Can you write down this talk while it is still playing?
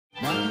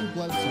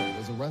Hueso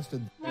was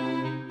arrested.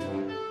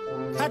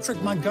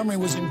 Patrick Montgomery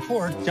was in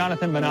court.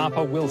 Jonathan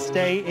Manapa will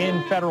stay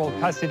in federal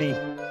custody.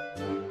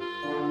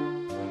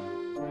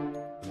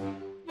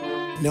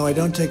 No, I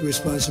don't take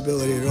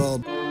responsibility at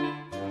all.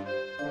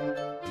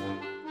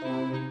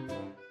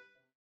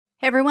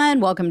 Hey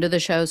everyone, welcome to the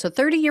show. So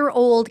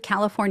 30-year-old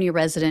California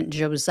resident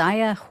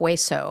Josiah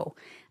Hueso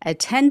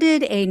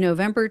attended a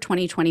November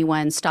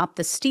 2021 Stop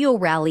the Steal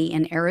rally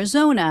in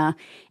Arizona,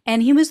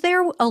 and he was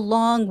there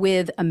along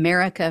with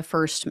America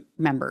First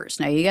members.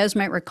 Now, you guys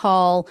might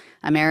recall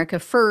America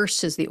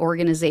First is the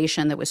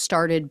organization that was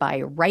started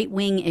by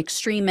right-wing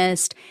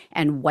extremist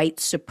and white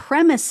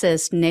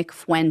supremacist Nick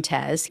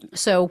Fuentes.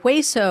 So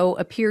Hueso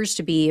appears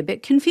to be a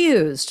bit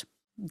confused,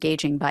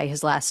 gauging by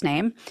his last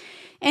name.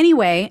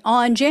 Anyway,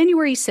 on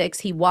January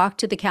 6th, he walked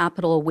to the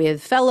Capitol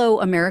with fellow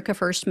America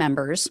First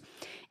members,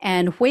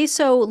 and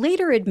Hueso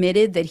later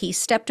admitted that he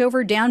stepped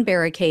over down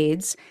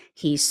barricades,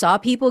 he saw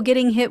people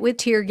getting hit with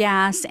tear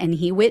gas, and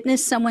he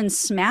witnessed someone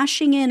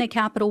smashing in a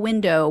Capitol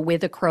window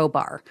with a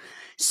crowbar.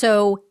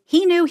 So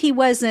he knew he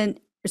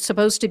wasn't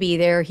supposed to be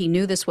there. He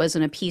knew this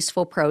wasn't a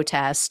peaceful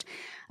protest.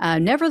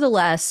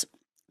 Nevertheless,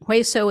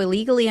 Hueso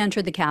illegally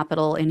entered the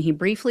Capitol, and he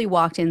briefly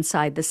walked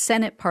inside the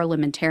Senate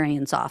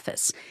parliamentarian's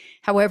office.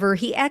 However,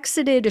 he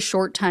exited a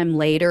short time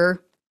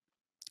later,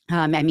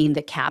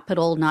 the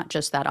Capitol, not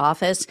just that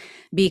office,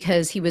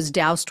 because he was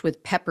doused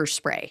with pepper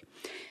spray.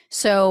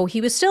 So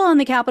he was still on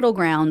the Capitol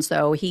grounds,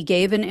 though. He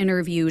gave an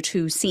interview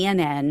to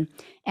CNN,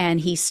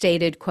 and he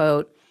stated,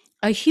 quote,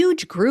 "A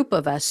huge group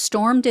of us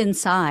stormed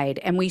inside,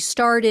 and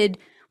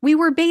we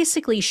were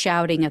basically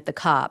shouting at the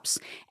cops,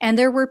 and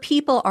there were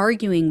people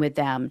arguing with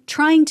them,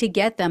 trying to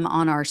get them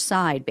on our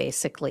side,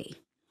 basically."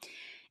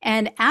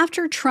 And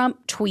after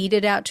Trump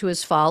tweeted out to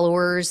his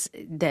followers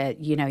that,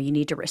 you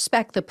need to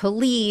respect the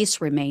police,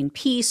 remain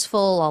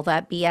peaceful, all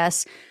that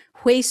BS,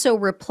 Hueso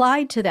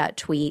replied to that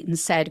tweet and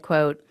said,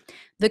 quote,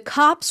 "The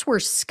cops were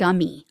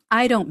scummy.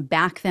 I don't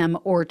back them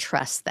or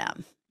trust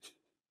them."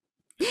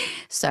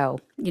 So,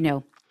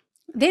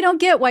 they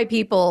don't get why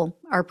people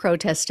are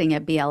protesting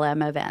at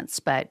BLM events,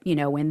 but,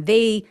 when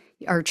they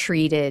are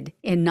treated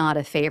in not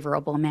a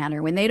favorable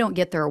manner, when they don't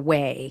get their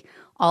way,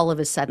 all of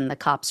a sudden the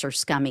cops are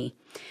scummy.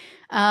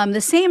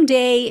 The same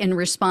day, in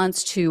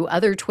response to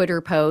other Twitter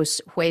posts,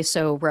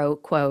 Hueso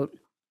wrote, quote,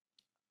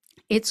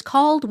 "It's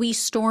called We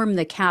Storm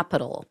the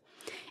Capitol,"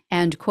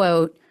 and,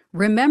 quote,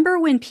 "Remember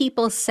when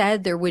people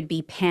said there would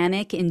be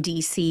panic in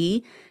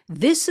D.C.?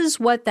 This is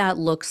what that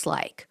looks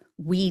like.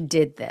 We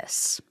did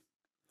this."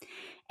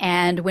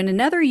 And when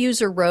another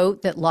user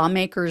wrote that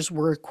lawmakers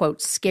were,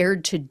 quote,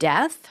 "scared to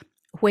death,"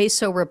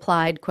 Hueso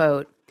replied,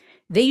 quote,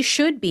 "They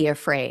should be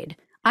afraid.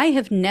 I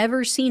have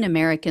never seen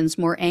Americans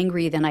more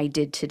angry than I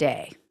did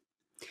today."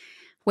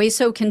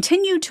 Hueso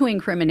continued to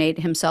incriminate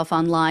himself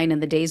online in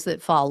the days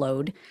that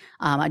followed.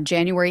 On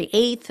January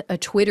 8th, a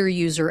Twitter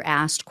user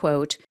asked,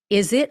 quote,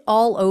 "Is it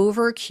all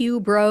over, Q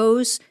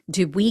bros?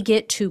 Did we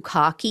get too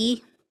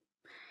cocky?"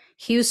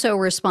 Hueso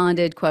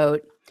responded,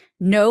 quote,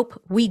 "Nope,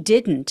 we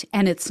didn't,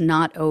 and it's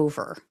not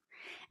over."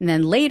 And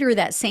then later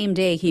that same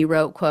day, he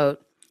wrote,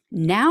 quote,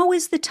 "Now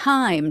is the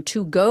time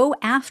to go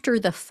after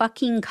the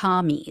fucking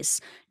commies.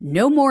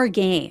 No more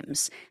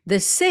games. The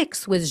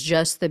 6th was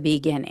just the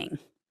beginning."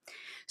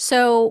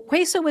 So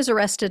Hueso was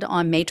arrested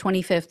on May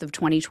 25th of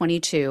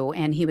 2022,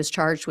 and he was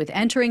charged with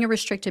entering a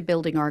restricted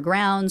building or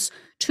grounds,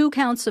 2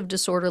 counts of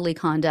disorderly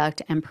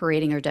conduct, and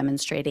parading or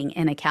demonstrating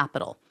in a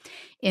Capitol.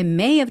 In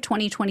May of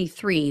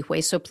 2023,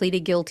 Hueso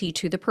pleaded guilty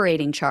to the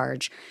parading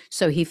charge,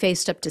 so he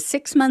faced up to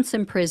 6 months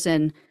in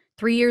prison,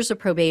 3 years of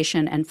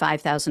probation, and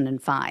 $5,000 in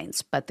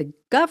fines. But the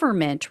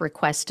government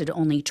requested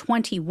only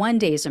 21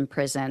 days in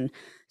prison,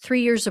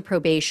 3 years of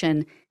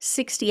probation,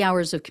 60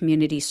 hours of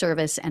community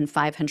service, and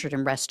 $500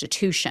 in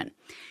restitution.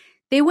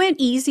 They went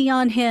easy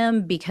on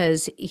him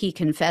because he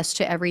confessed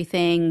to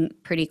everything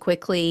pretty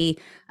quickly.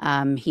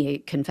 He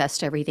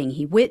confessed to everything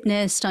he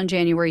witnessed on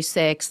January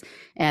 6th,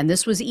 and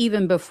this was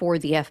even before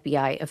the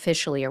FBI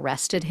officially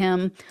arrested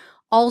him.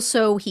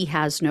 Also, he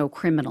has no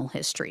criminal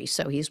history,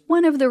 so he's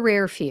one of the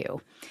rare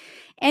few.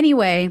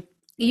 Anyway,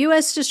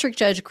 U.S. District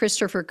Judge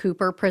Christopher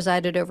Cooper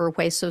presided over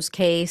Hueso's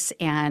case,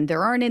 and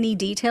there aren't any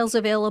details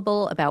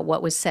available about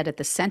what was said at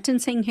the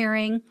sentencing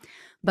hearing,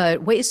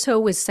 but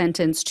Hueso was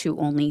sentenced to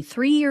only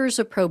 3 years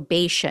of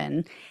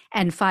probation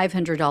and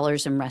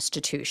 $500 in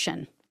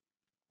restitution.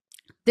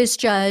 This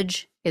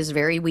judge is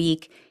very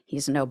weak.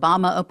 He's an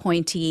Obama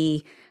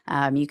appointee.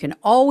 You can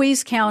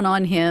always count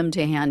on him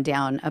to hand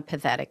down a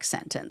pathetic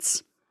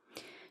sentence.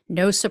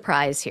 No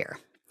surprise here.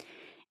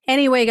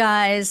 Anyway,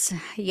 guys,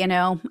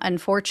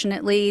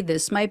 unfortunately,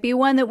 this might be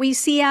one that we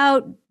see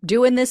out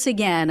doing this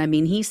again. I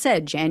mean, he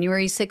said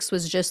January 6th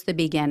was just the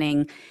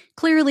beginning.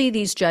 Clearly,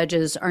 these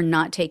judges are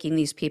not taking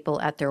these people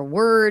at their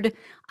word.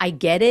 I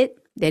get it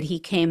that he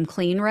came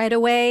clean right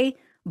away,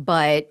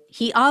 but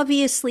he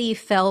obviously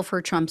fell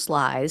for Trump's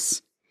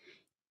lies.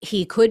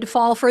 He could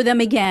fall for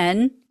them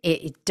again.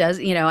 It does,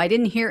 I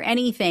didn't hear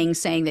anything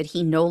saying that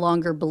he no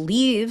longer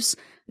believes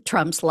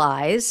Trump's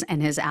lies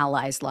and his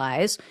allies'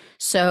 lies.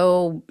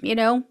 So,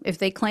 if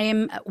they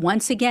claim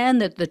once again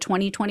that the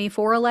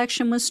 2024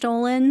 election was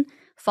stolen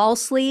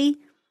falsely,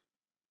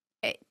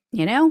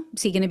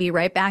 is he going to be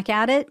right back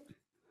at it?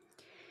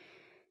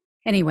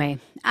 Anyway,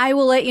 I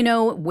will let you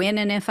know when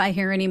and if I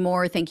hear any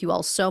more. Thank you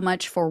all so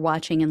much for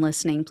watching and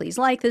listening. Please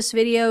like this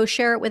video,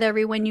 share it with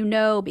everyone you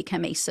know,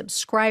 become a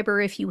subscriber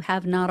if you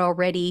have not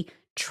already.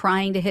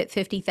 Trying to hit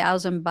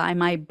 50,000 by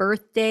my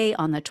birthday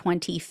on the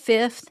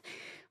 25th.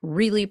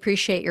 Really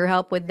appreciate your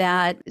help with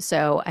that.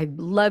 So I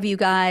love you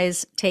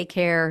guys. Take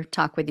care.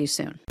 Talk with you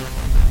soon.